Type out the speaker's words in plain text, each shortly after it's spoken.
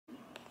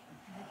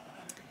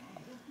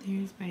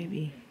There's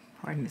baby.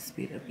 Pardon the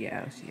speed up,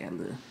 y'all. She got a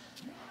little.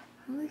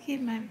 Look at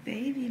my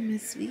baby, my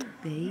sweet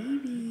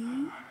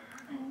baby.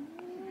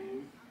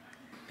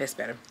 That's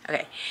better.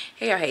 Okay.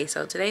 Hey, y'all. Hey,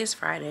 so today is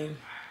Friday.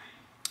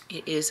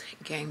 It is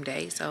game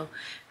day. So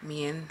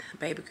me and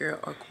baby girl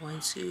are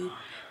going to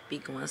be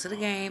going to the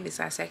game. It's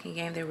our second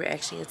game that we're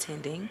actually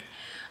attending.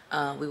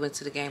 We went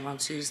to the game on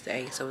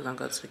Tuesday, so we're gonna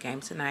go to the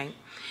game tonight.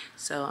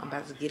 So I'm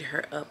about to get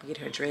her up, get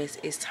her dressed.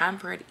 It's time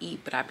for her to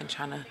eat, but I've been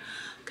trying to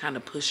kind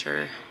of push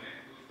her,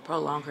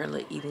 prolong her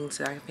little eating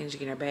so I can finish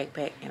getting her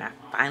backpack, and I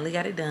finally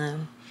got it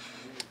done.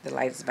 The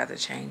light is about to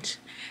change.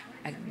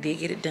 I did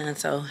get it done,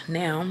 so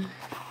now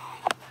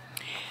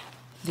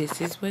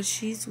this is what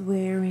she's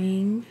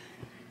wearing.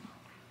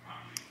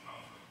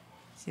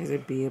 She has her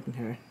bib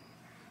and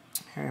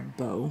her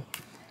bow,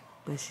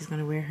 but she's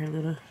gonna wear her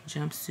little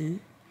jumpsuit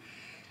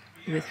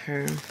with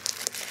her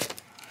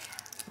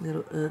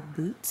little Ugg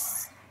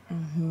boots.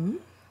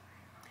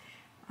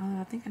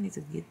 I think I need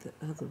to get the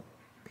other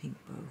pink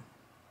bow.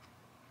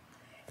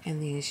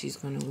 And then she's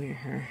gonna wear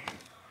her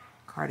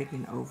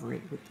cardigan over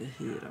it with the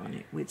hood on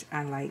it, which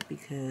I like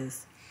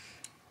because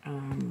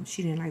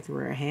she didn't like to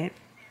wear a hat.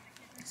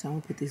 So I'm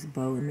gonna put this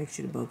bow and make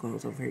sure the bow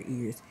goes over her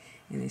ears,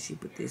 and then she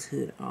put this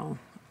hood on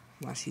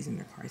while she's in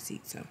her car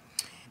seat. So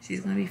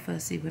she's gonna be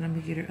fussy, but I'm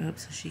gonna get her up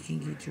so she can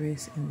get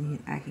dressed, and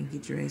then I can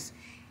get dressed.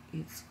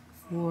 It's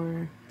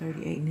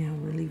 4:38 now.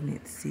 We're leaving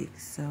at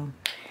 6. So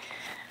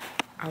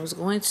I was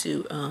going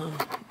to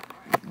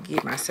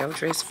get myself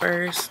dressed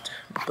first,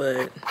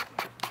 but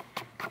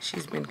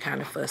she's been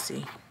kind of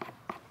fussy.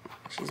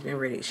 She's been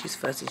ready. She's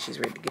fussy. She's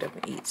ready to get up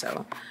and eat.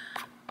 So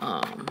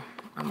I'm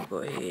gonna go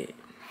ahead.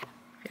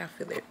 Y'all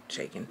feel it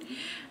shaking.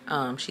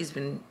 She's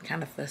been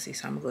kind of fussy,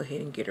 so I'm gonna go ahead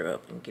and get her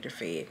up and get her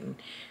fed and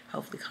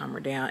hopefully calm her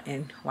down.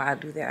 And while I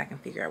do that, I can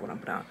figure out what I'm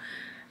putting on.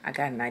 I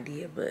got an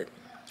idea, but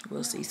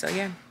we'll see. So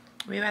yeah,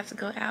 we're about to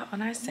go out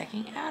on our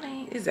second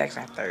outing. This is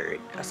actually our third,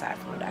 aside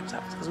from the doctor's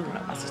office, because we went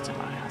up my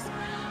sister-in-law's house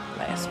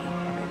last week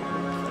and maybe the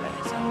week before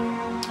that. So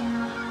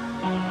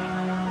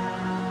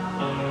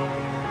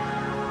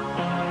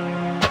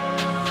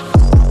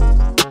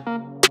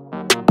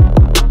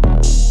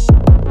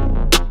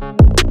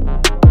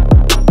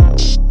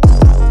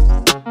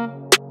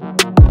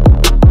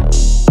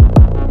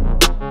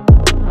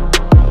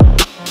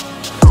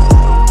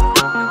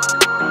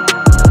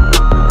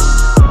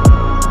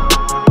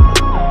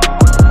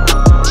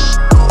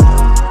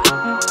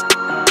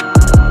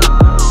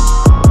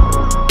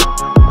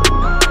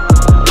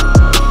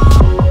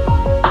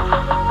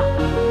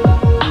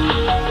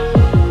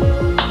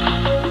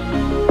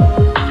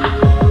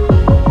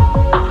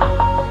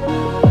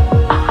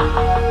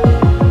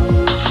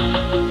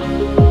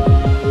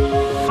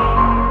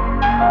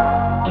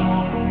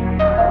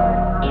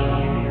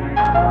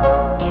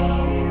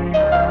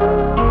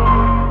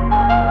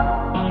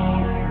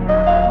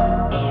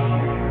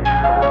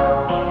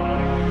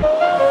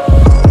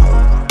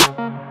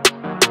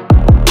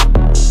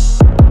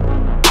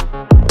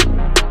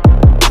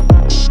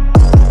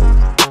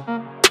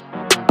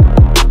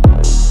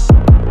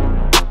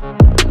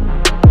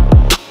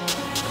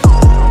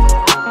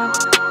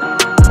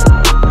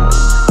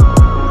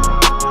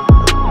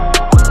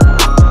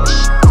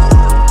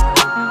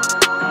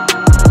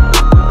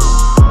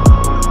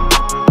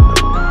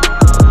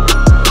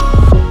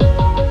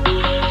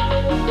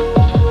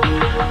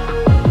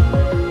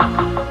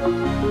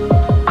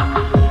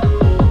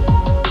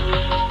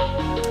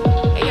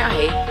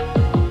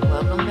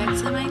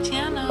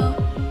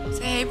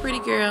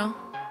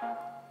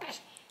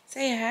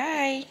say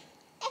hi.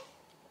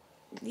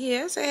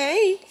 Yeah,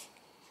 say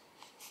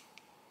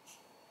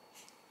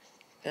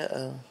hey.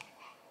 Uh-oh.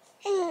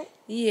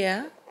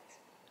 Yeah.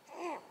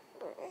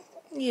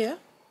 Yeah.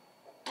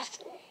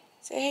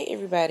 Say hey,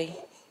 everybody.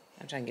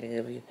 I'm trying to get a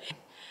good view.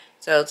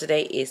 So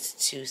today is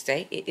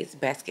Tuesday. It is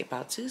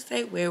Basketball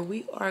Tuesday, where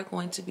we are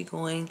going to be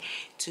going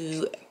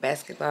to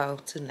basketball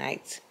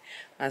tonight.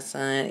 My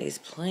son is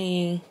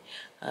playing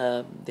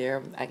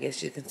their, I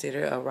guess you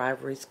consider a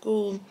rivalry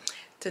school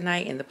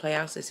tonight in the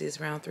playoffs. This is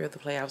round 3 of the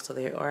playoffs, so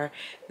they are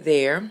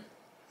there.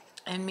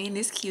 And me and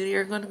this cutie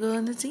are going to go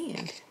in the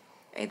 10.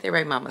 Ain't that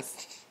right,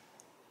 mamas?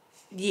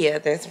 Yeah,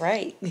 that's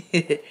right.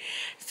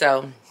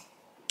 So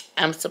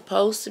I'm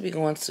supposed to be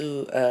going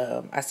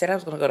to, I said I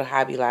was going to go to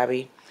Hobby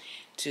Lobby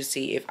to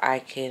see if I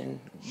can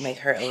make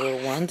her a little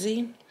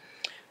onesie.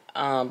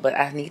 But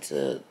I need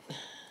to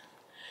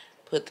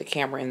put the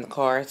camera in the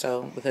car.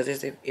 So, because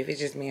if it's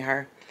just me and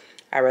her,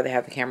 I'd rather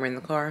have the camera in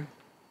the car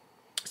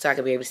so I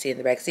could be able to sit in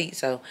the back seat.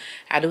 So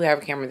I do have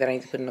a camera that I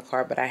need to put in the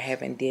car, but I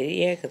haven't did it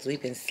yet because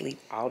we've been asleep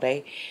all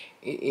day.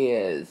 It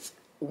is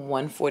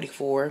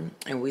 1:44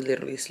 and we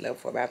literally slept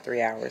for about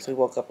 3 hours. We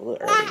woke up a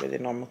little earlier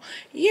than normal.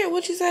 Yeah,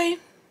 what you say?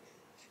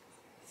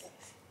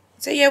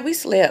 So yeah, we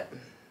slept.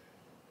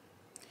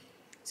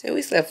 So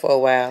we slept for a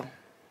while.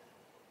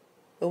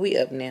 But we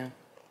up now.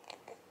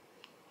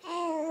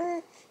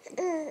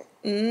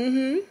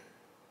 Mm-hmm.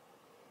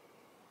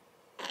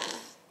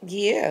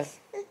 Yeah.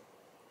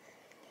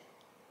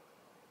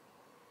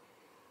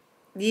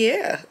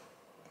 Yeah.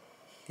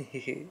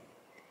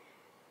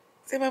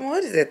 Say, Mama,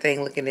 what is that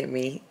thing looking at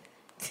me?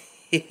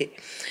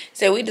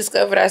 So we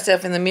discovered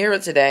ourselves in the mirror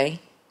today.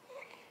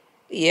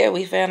 Yeah,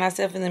 we found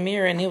ourselves in the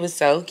mirror and it was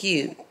so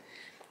cute.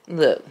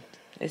 Look,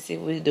 let's see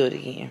if we do it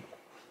again.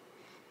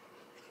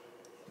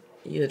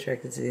 You're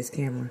attracted to this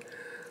camera.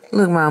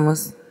 Look,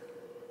 mamas.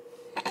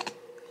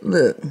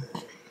 Look.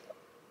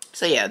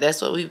 So yeah,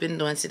 that's what we've been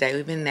doing today.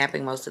 We've been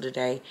napping most of the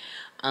day.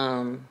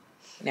 Now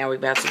we're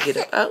about to get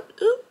up. Oh,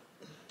 oop.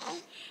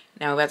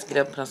 Now we're about to get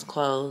up and put on some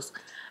clothes.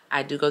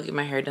 I do go get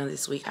my hair done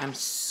this week. I'm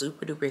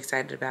super duper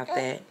excited about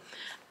that.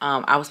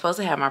 I was supposed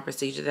to have my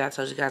procedure that I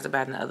told you guys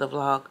about in the other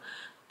vlog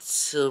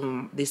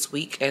to this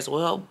week as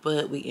well,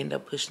 but we end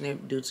up pushing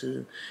it due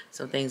to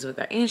some things with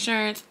our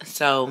insurance.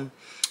 So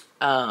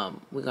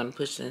we're gonna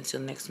push it until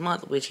next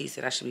month, which he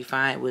said I should be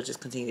fine. We'll just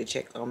continue to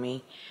check on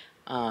me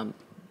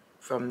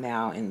from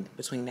now and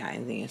between now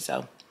and then.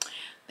 So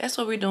that's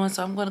what we're doing.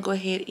 So I'm gonna go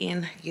ahead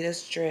and get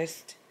us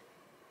dressed.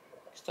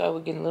 Start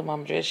with getting little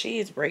mama dressed. She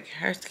is breaking,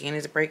 her skin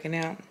is breaking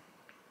out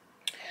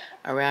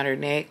around her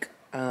neck,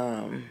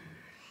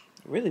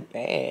 really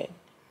bad.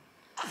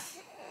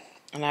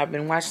 And I've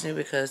been watching it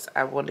because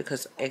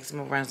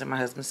eczema runs in my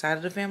husband's side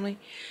of the family.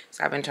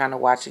 So I've been trying to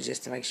watch it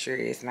just to make sure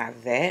it's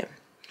not that.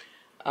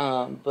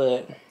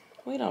 But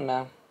we don't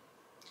know.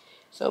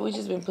 So we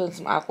just been putting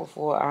some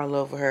Aquaphor all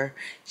over her.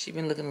 She's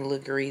been looking a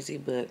little greasy,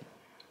 but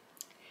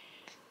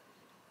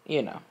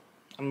you know.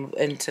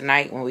 And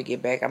tonight when we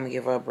get back, I'm gonna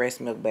give her a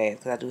breast milk bath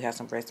because I do have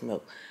some breast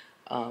milk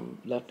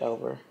left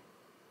over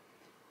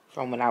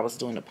from when I was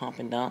doing the pump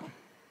and dump.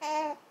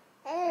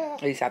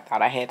 At least I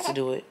thought I had to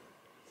do it.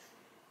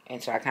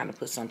 And so I kind of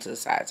put some to the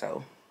side,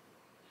 so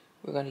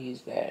we're going to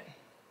use that.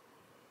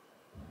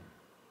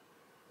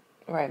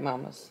 All right,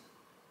 mamas.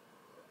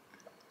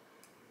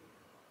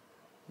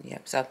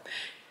 Yep, so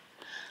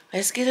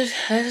let's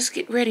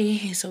get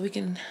ready so we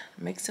can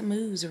make some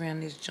moves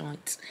around these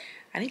joints.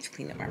 I need to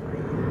clean up my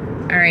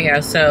room. All right,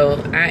 y'all, so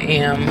I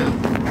am,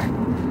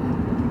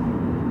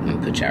 I'm going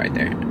to put y'all right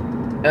there.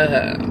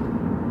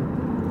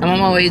 I'm on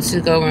my way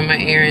to go run my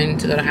errand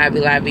to go to Hobby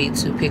Lobby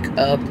to pick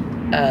up,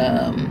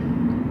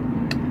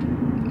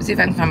 see if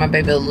I can find my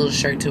baby a little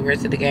shirt to wear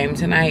to the game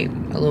tonight,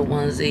 a little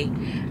onesie.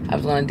 I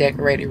was going to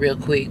decorate it real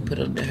quick, put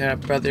her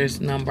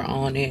brother's number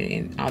on it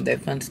and all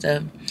that fun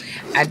stuff.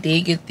 I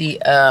did get the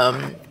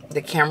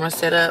camera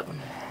set up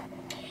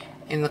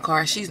in the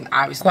car. She's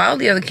obviously,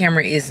 quality of the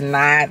camera is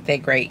not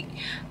that great.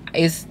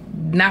 It's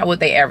not what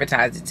they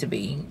advertised it to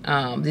be.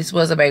 This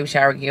was a baby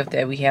shower gift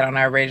that we had on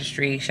our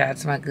registry. Shout out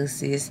to my good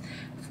sis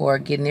for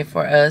getting it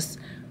for us.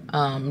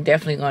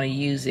 Definitely going to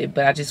use it,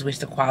 but I just wish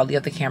the quality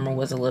of the camera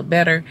was a little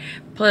better.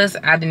 Plus,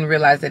 I didn't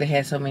realize that it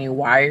had so many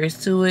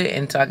wires to it,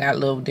 and so I got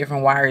little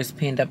different wires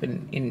pinned up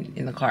in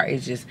the car.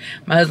 It's just,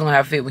 my husband will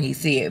have a fit when he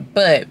see it,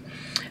 but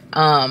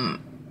I'm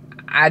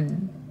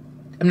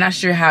not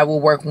sure how it will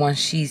work once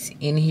she's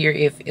in here,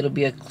 if it'll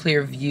be a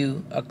clear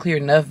view, a clear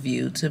enough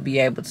view to be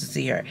able to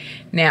see her.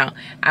 Now,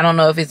 I don't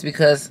know if it's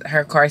because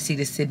her car seat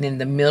is sitting in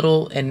the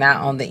middle and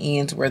not on the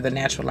ends where the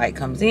natural light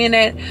comes in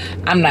at.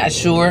 I'm not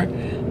sure.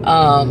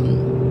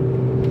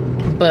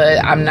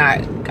 But I'm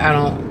not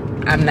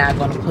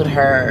going to put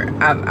her,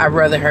 I'd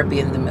rather her be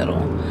in the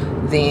middle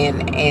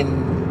than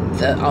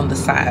on the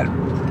side,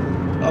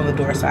 on the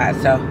door side.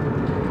 So,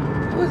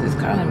 who is this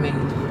calling me?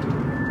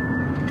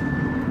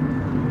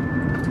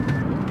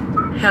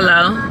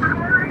 Hello?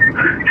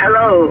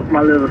 Hello,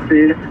 my little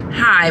sis.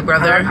 Hi,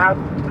 brother.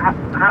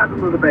 How's the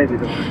little baby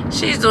doing?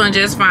 She's doing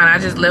just fine. I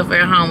just left her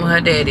at home with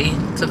her daddy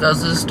to go to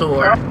the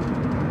store.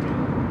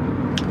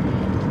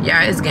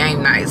 Yeah, it's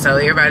game night, so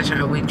everybody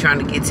we trying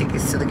to get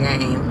tickets to the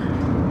game.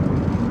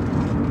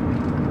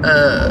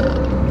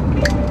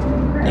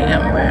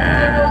 Damn,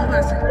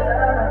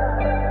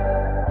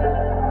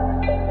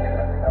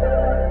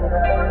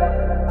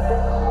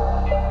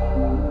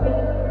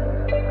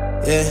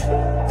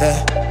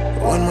 Yeah.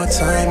 One more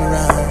time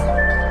around.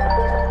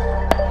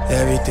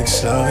 Everything's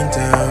slowing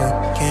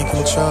down. Can't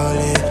control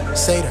it.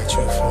 Say that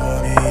you're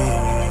for me.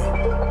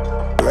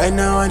 Right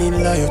now I need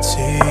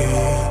loyalty.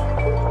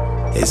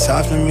 It's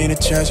hard for me to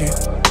trust you.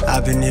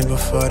 I've been in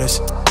before this.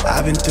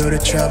 I've been through the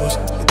troubles.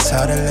 It's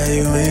hard to let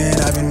you in.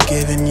 I've been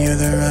giving you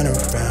the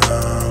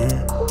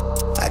runaround.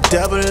 I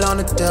double on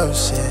the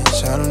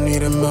dosage. I don't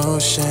need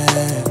emotion,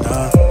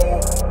 no.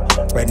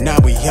 Right now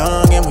we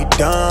young and we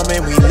dumb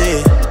and we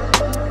lit.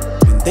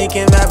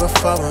 Thinking back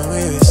before when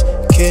we was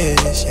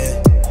kids,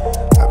 yeah.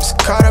 I was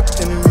caught up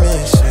in the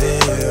mix with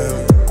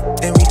you.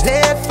 And we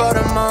live for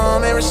the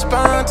moment,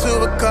 respond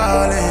to a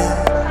calling.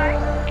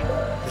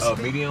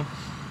 Medium?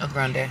 A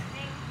grande.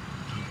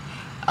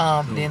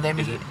 Then let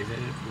me... Is that it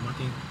for my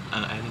thing?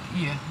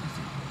 Yeah.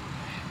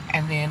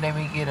 And then let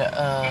me get a...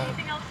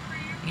 Anything else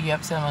for you?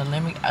 Yep, some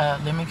lemon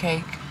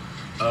cake.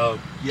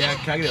 Yeah,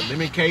 can I get a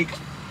lemon cake?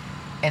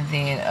 And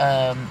then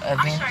a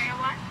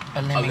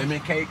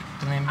lemon cake?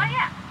 Lemon. Oh,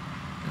 yeah.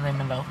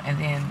 Lemon loaf, and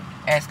then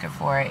ask her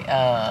for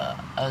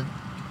a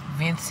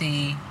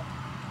venti,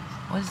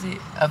 what is it?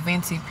 A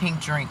venti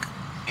pink drink.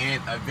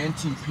 And a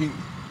venti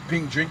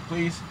pink drink,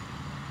 please.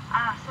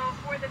 So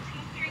for the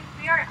tea drinks,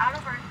 we are out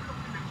of our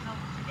coconut milk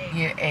today.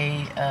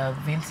 Get a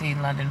venti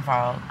London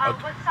Fog.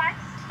 What size?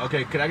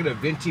 Okay, could I get a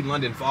venti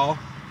London Fall?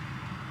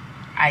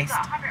 Iced.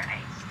 100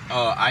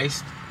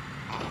 iced. Iced.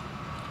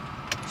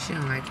 She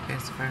don't like the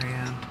pacifier,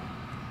 y'all.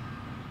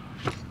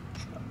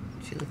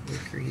 She look a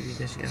little crazy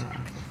because she got an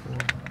aqua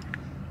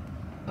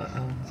 4.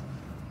 Uh-oh.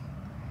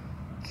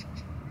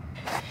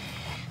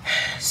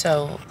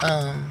 So,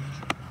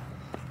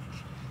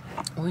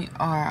 we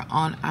are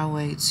on our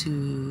way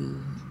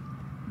to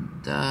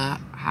the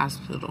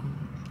hospital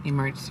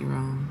emergency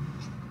room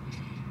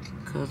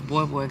because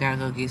boy gotta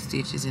go get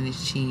stitches in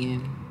his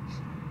chin,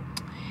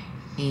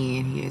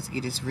 and he has to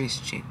get his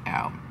wrist checked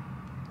out.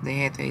 They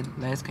had their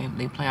last game,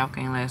 they playoff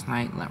game last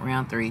night, like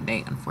round 3.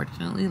 They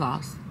unfortunately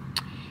lost,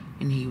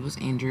 and he was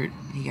injured.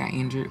 He got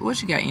injured. Well,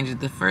 she got injured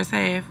the first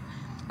half,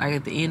 like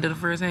at the end of the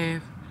first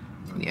half.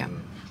 Yeah.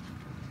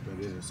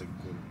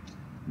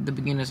 The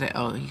beginning of the,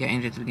 he got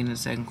injured at the beginning of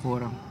the second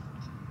quarter.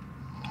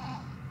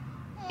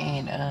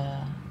 And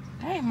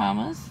hey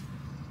mamas.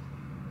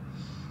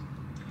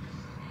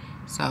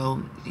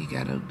 So he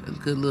got a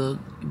good look,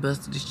 he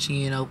busted his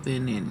chin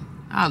open and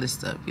all this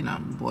stuff, you know,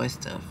 boy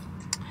stuff.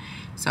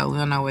 So we're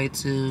on our way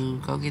to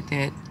go get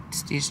that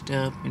stitched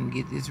up and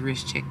get this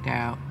wrist checked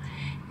out,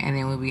 and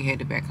then we'll be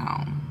headed back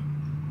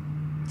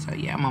home. So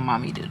yeah, I'm on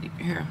mommy duty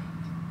here.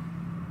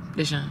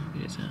 Listen,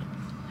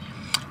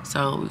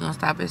 so we're gonna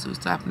stop at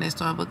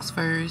Starbucks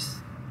first,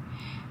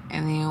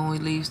 and then when we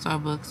leave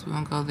Starbucks, we're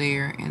gonna go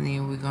there, and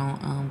then we're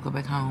gonna go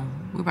back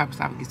home. We'll probably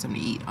stop and get something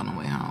to eat on the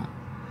way home,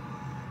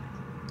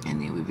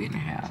 and then we'll be in the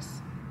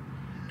house.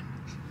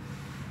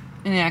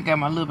 And then I got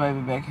my little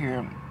baby back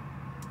here.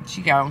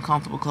 She got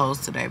uncomfortable clothes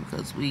today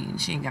because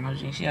she ain't got no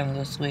jeans. She got a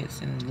little sweats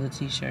and a little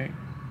t-shirt.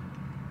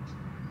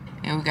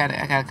 And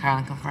I gotta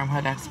kind of confirm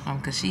her doctor's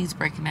appointment because she's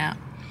breaking out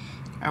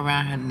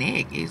around her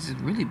neck. It's just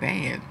really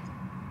bad.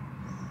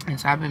 And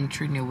so I've been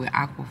treating it with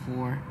Aqua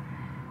 4,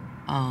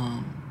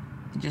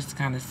 just to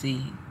kind of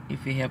see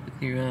if it helped it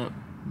clear up.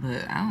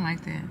 But I don't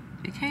like that.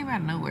 It came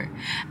out of nowhere.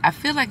 I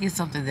feel like it's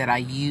something that I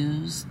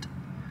used.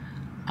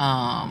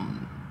 I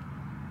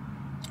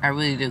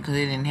really do, because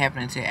it didn't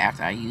happen until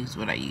after I used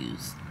what I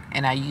used.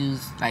 And I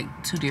used like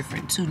two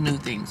new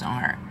things on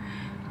her.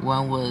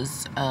 One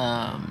was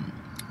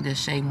the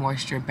Shea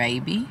Moisture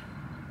Baby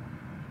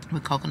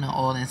with coconut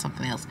oil and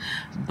something else.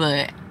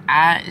 But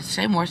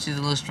Shea Moisture is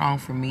a little strong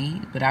for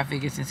me, but I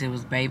figured since it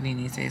was baby and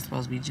they say it's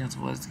supposed to be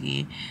gentle for the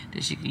skin,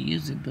 that she could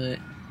use it. But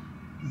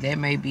that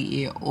may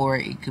be it, or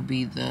it could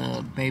be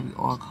the baby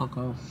oil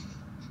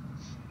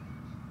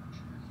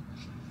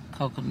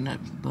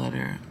coconut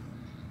butter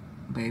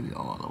baby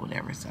oil or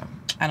whatever. So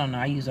I don't know,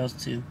 I use those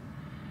two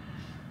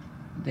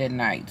that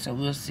night, so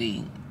we'll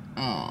see.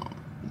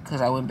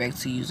 Because I went back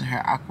to using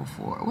her Aqua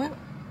 4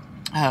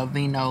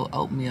 Vino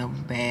oatmeal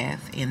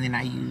bath, and then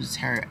I used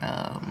her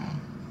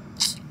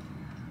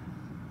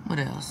what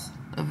else,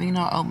 a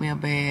Vino oatmeal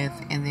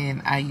bath, and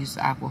then I used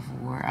the Aqua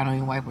 4. I don't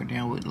even wipe her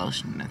down with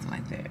lotion or nothing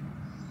like that,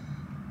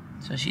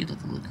 so she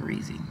looked a little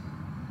crazy.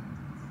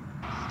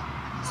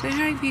 Say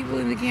hi people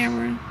in the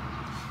camera.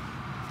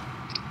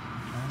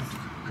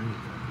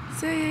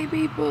 Say hey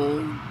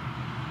people.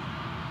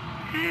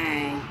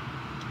 Hi.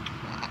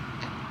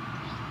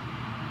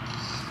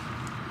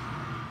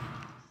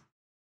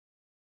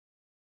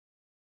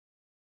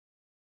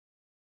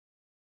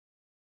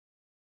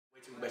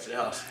 Back to the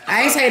house.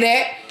 I ain't say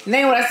that.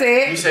 Name what I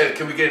said. You said,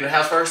 can we get in the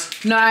house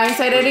first? No, I ain't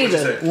say that What you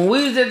either. say? When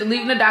we was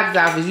leaving the doctor's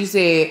office, you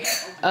said,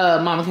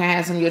 Mama, can I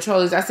have some of your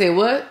trolleys? I said,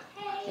 what?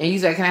 And you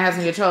said, can I have some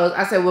of your trolleys?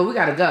 I said, well, we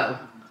gotta go.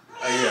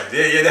 Yeah. And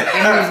he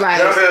was like,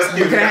 well,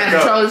 can I have the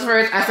trolleys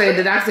first? I said,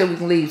 the doctor said we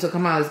can leave, so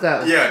come on, let's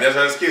go. Yeah, that's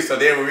her excuse. So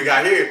then when we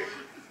got here,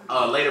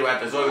 later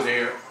after Zoe was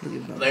here,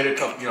 later, a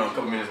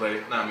couple minutes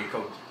later,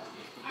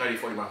 30,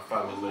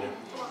 45 minutes later,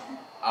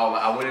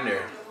 I went in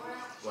there.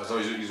 Well,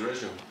 Zoe used the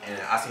restroom, and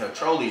I see her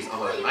trolleys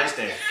on her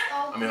nightstand.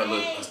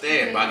 Her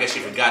stand, but I guess she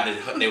forgot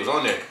that they was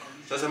on there.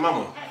 So I said,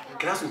 Mama,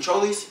 can I have some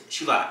trolleys?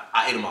 She like,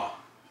 I ate them all.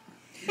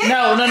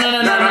 No. He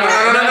said,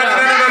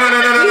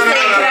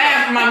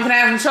 Mama, can I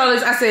have some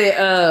trolleys?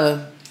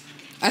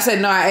 I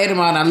said, no, I ate them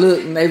all, and I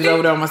looked, and they was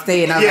over there on my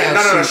stand. I was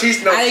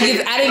like,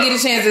 I didn't get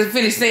a chance to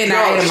finish saying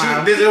I ate them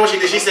all. This is what she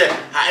did. She said,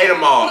 I ate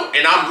them all,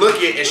 and I'm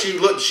looking, and she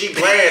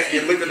glanced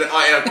and looked at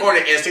the corner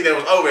and see that it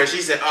was over, and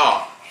she said,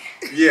 oh.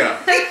 Yeah.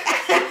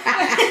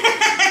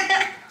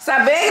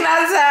 Stop begging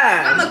all the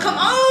time. Mama, come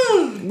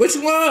on. What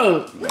you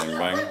want? Look at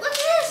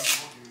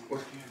this.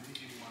 Look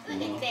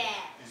at that.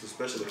 It's a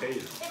special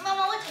occasion. Hey,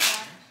 Mama, what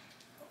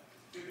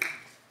you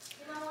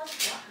want?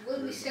 What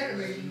are we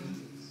celebrating?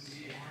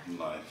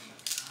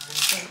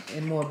 Life.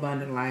 And more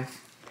abundant life.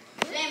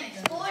 Sam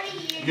is 40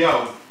 years.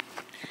 Yo.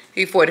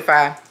 He's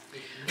 45.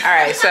 All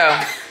right,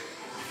 so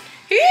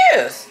he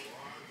is.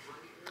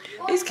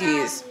 These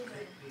kids.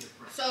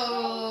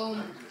 So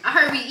I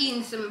heard we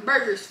eating some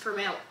burgers from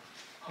out.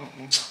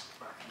 Is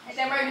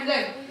that right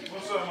today?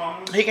 What's up,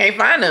 Mama? He can't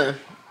find them.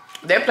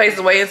 That place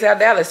is way in South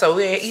Dallas, so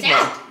we ain't eating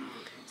them.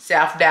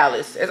 South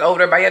Dallas. It's over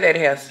there by your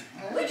daddy's house.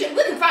 We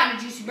can find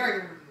a juicy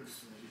burger.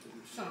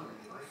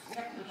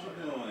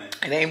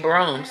 It ain't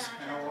brooms.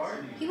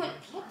 He went,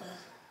 what the?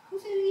 Who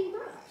said he eating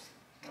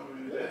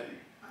brooms?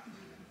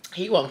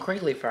 He want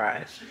crinkly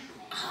fries.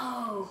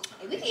 Oh,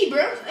 we can eat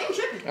brooms. I ain't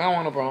tripping. I don't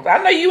want no brooms. I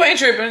know you ain't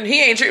tripping.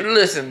 He ain't tripping.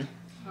 Listen,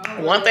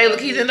 one thing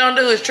Lakeisha don't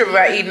do is trip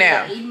about eating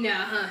out. Eating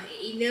out, huh?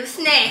 Eating them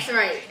snacks,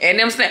 right? And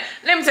them snacks.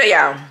 Let me tell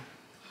y'all.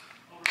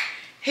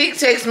 He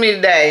texted me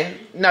today.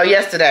 No,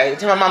 yesterday.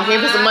 Tell my mom, can you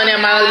put some money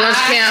on my lunch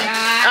account?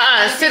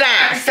 Sit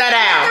down. Sit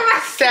down.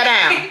 Sit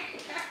down.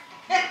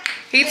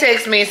 He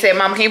texted me and said,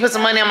 Mom, can you put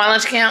some money on my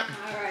lunch account?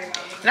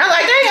 And I was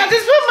like, dang, I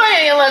just put money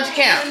on your lunch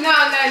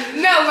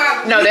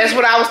account. No, that's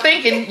what I was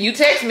thinking. You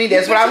text me,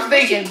 that's what I was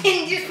thinking.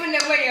 Just put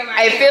that money on my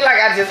I feel like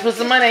I just put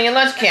some money on your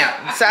lunch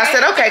account. So I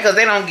said, okay, because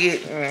they don't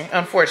get,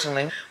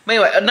 unfortunately. But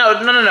anyway,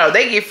 no.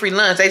 They get free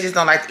lunch. They just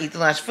don't like to eat the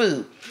lunch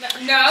food.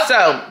 No.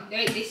 So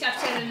they stopped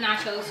selling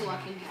nachos so I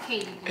can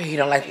get candy. he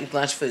don't like to eat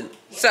lunch food.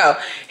 So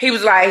he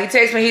was like, he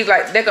texted me, he was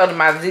like, there go to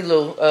my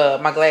Z-Little,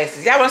 my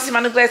glasses. Y'all want to see my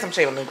new glasses? I'm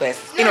showing you my new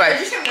glasses. Anyway.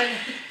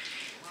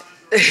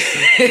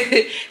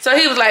 So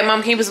he was like,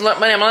 Mom, can you put some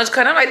money on my lunch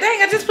account? I'm like,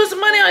 dang, I just put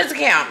some money on his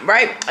account,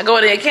 right? I go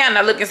in the account and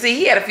I look and see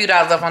he had a few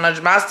dollars off on lunch,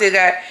 but I still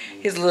got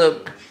his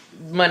little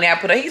money I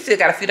put on. He still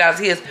got a few dollars.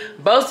 His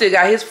Bo still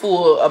got his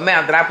full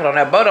amount that I put on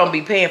there. Bo don't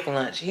be paying for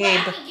lunch. He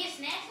ain't. I can get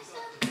snacks and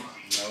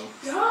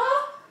stuff? No.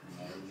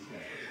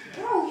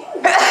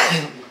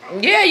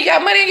 Yeah, you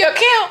got money in your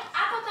account.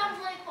 I thought that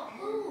was like for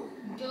food.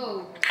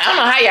 Dude. I don't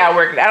know how y'all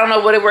work it. I don't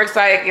know what it works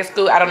like at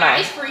school. I don't know.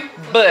 It's free.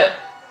 But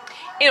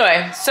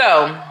anyway,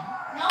 so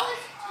No,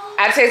 it's too.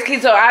 I text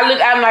Keto.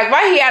 I'm like,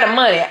 why he out of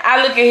money?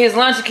 I look at his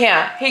lunch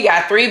account. He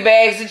got 3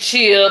 bags of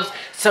chips,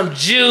 some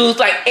juice.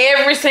 Like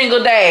every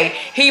single day,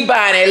 he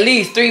buying at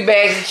least 3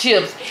 bags of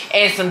chips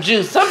and some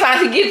juice.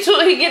 Sometimes he get 2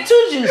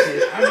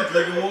 juices. I be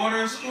drinking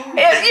water in school.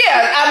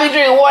 Yeah, I be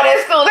drinking water at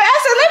school. I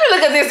said, let me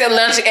look at this at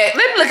lunch. Let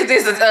me look at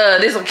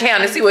this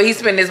account and see what he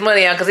spending his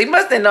money on, because he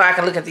must know I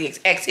can look at the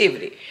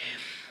activity.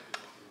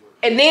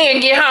 And then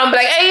get home and be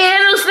like, hey, you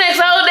had no snacks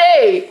all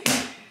day.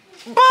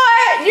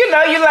 Boy, you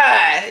know you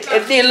lied.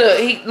 And then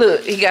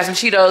he got some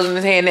Cheetos in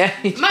his hand now.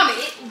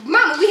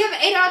 Mama, we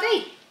haven't ate all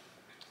day.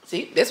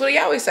 See, that's what he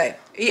always say.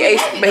 He ate,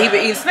 but he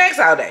been eating snacks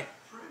all day.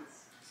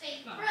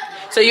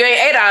 So you ain't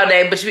ate all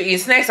day, but you been eating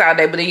snacks all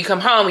day. But then you come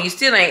home and you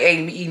still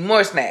ain't eating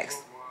more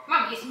snacks.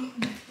 Mama,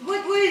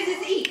 what is this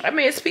to eat? I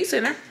mean, it's pizza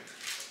in there.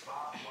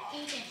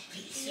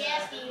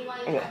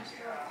 Yeah.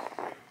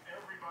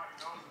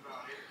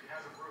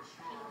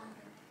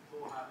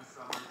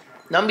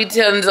 Don't be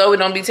telling Zoe,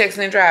 don't be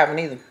texting and driving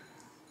either.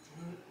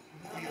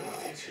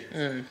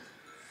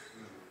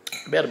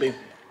 Better be.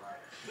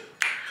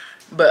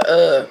 But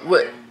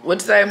what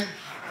to say?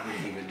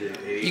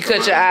 You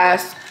cut your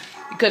eyes.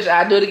 You cut your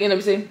eye. Do it again. Let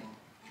me see.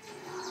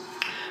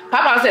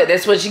 Papa said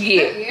that's what you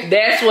get.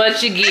 That's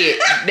what you get.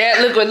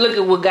 Look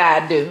at what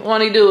God do.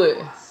 Won't he do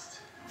it?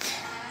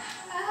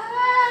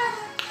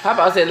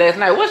 Papa said last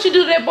night, what you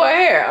do to that boy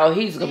hair? Oh,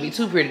 he's gonna be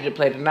too pretty to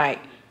play tonight.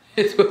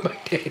 That's what my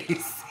daddy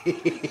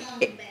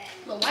said.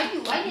 But why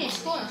you didn't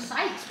score in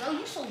sights, bro?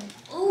 You so you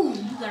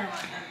gotta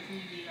watch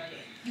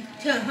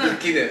that.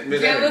 Keaton,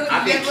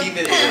 I think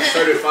Keaton is a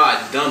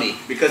certified dummy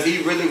because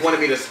he really wanted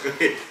me to.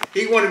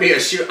 He wanted me to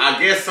shoot. I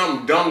guess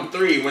some dumb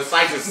 3 when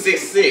Sykes is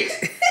 6'6".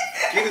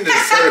 Keaton is a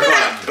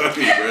certified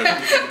dummy,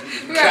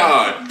 bro.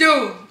 God,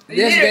 dude.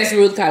 That's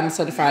Ruth called him a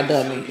certified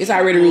dummy. It's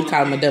already Ruth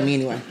called him a dummy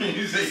anyway.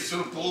 You say he should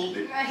have pulled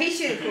it. He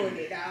should have pulled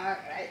it, dog.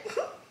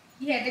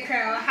 You had the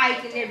crowd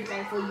hyped and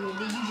everything for you, and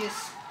then you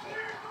just.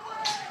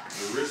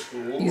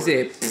 You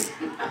said.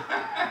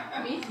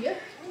 I mean, yeah.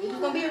 It was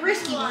gonna be a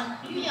risky one.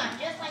 You young,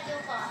 just like your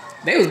father.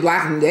 They was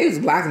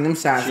blocking them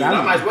shots. Shoot,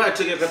 I might as well have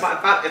took it. If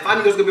I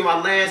knew it was gonna be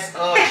my last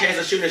chance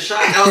of shooting a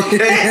shot, I would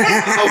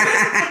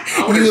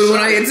you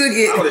would have went took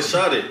it. I would have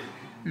shot it. Oh,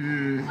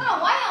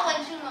 why y'all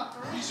like shooting up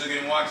 3? You still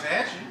getting watched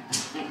at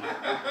you?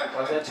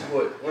 Watch that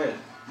what? When?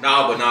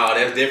 No,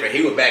 that's different.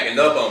 He was backing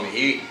up on me.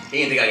 He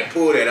didn't think I could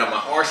pull that out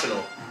my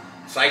arsenal.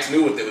 Sykes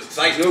knew what it was.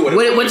 Sykes knew what it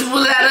was. What you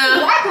pull that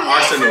up?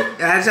 Arsenal.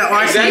 That's your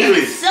arsenal.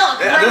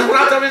 Exactly. That's what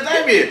I thought his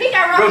name is. He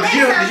got Bro, robbed. did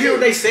you hear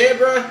what they said,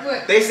 bro?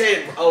 What? They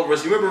said,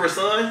 you remember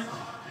Rasan?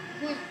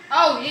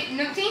 Oh,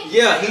 number 10?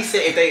 Yeah, he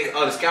said if they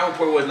the scouting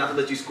report was not to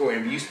let you score,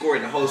 and you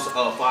scored the whole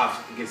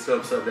 5 get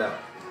subbed out.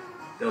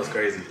 That was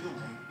crazy.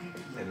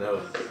 And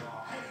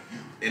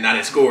I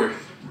didn't score.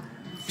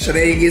 So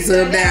they didn't get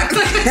subbed out.